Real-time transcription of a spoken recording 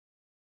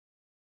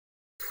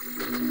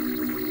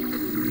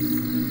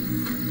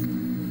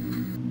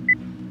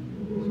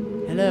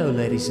Hello,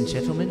 ladies and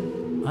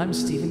gentlemen. I'm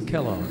Stephen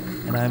Kellogg,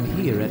 and I'm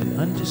here at an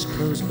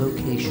undisclosed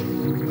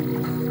location.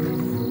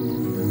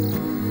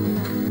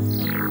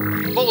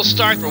 Well, we'll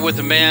start with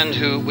a man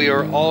who we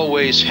are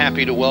always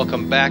happy to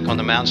welcome back on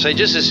the mountain stage.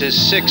 This is his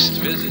 6th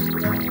visit.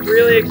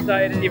 Really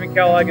excited. Stephen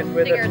Kellogg is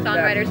with us.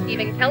 Singer-Songwriter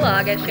Stephen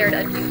Kellogg has shared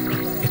a few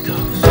singles. It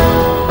goes.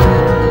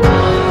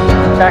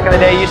 Back in the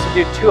day, used to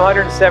do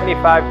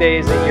 275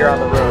 days a year on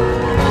the road.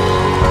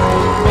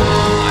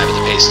 I'm at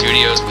the Pace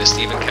Studios with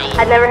Stephen Kellogg.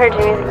 I'd never heard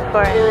your music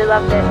before. I really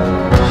loved it.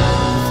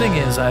 The thing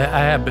is, I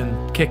have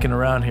been kicking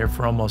around here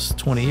for almost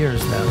 20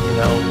 years now, you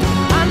know.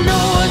 I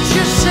know what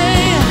you're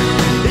saying.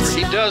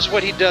 He does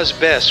what he does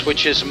best,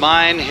 which is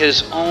mine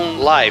his own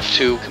life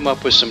to come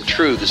up with some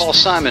truths. Paul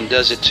Simon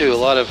does it too. A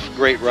lot of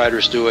great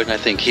writers do it, and I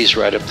think he's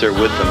right up there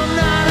with them.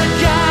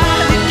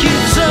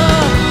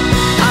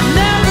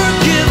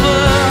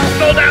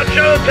 Sold out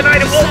show tonight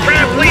at Wolf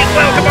Trap. Please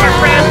welcome our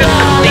friend,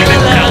 Mr.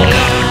 Stephen Kellogg.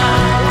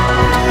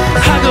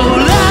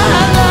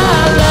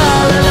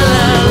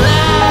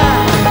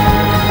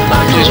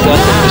 Please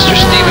welcome Mr.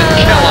 Stephen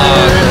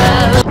Kellogg.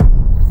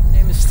 My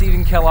name is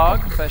Stephen Kellogg,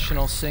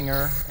 professional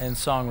singer and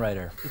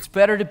songwriter. It's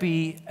better to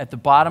be at the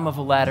bottom of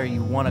a ladder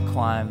you want to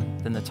climb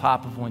than the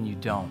top of one you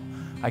don't.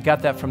 I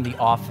got that from The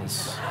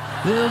Office.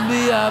 There'll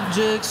be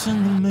objects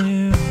in the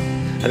mirror.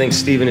 I think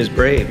Stephen is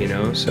brave, you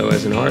know, so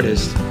as an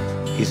artist,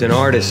 he's an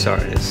artist's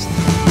artist.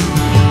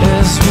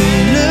 As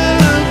we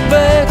look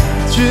back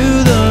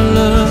through the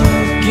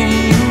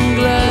looking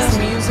glass.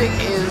 His music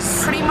is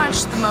pretty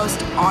much the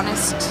most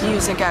honest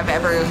music I've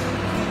ever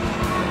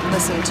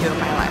listened to in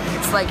my life.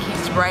 It's like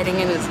he's writing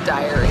in his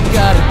diary.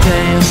 Gotta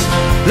dance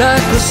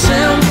like a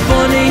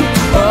symphony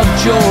of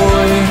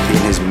joy.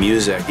 In his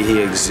music,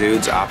 he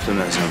exudes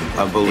optimism,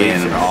 a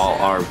belief in all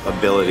our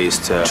abilities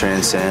to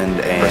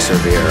transcend and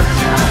persevere.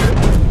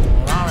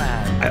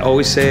 I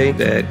always say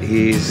that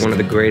he's one of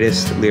the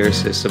greatest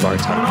lyricists of our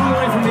time. All the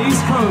way from the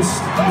East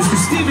Coast, Mr.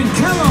 Stephen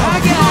Kellogg. I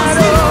got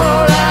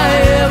all I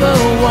ever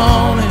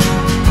wanted,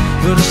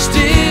 but I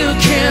still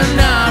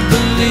cannot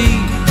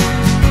believe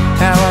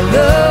how I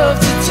love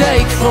to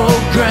take for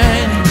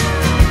granted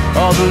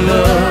all the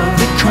love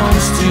that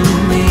comes to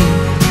me,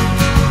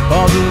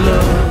 all the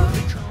love.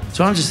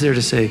 So I'm just there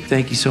to say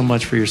thank you so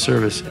much for your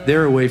service.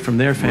 They're away from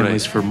their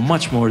families for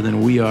much more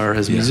than we are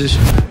as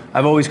musicians.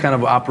 I've always kind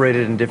of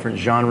operated in different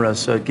genres,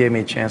 so it gave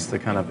me a chance to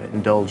kind of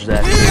indulge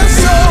that.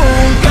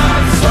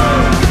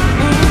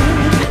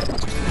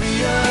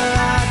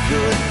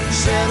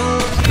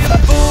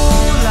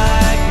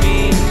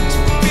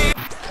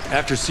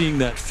 After seeing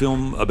that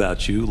film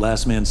about you,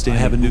 Last Man Standing,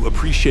 I have a new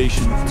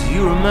appreciation. Do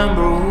you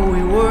remember who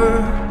we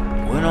were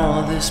when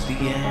all this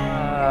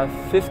began?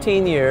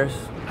 15 years.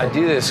 I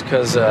do this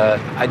because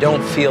I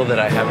don't feel that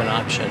I have an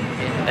option,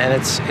 and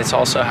it's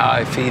also how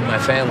I feed my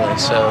family.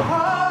 So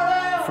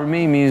for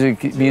me,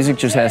 music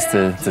just has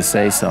to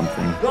say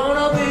something.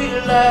 Gonna be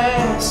the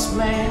last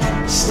man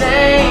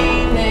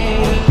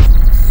standing.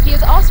 He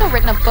has also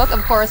written a book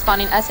of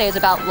corresponding essays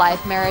about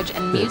life, marriage,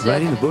 and music.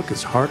 Writing the book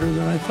is harder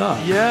than I thought.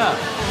 Yeah.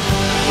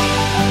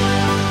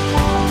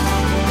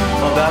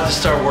 I'm about to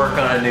start work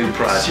on a new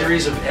project. A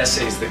series of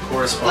essays that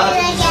correspond.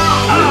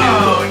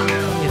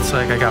 It's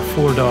like I got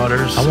 4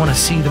 daughters. I want to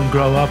see them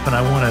grow up, and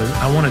I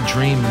want to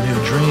dream new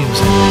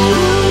dreams.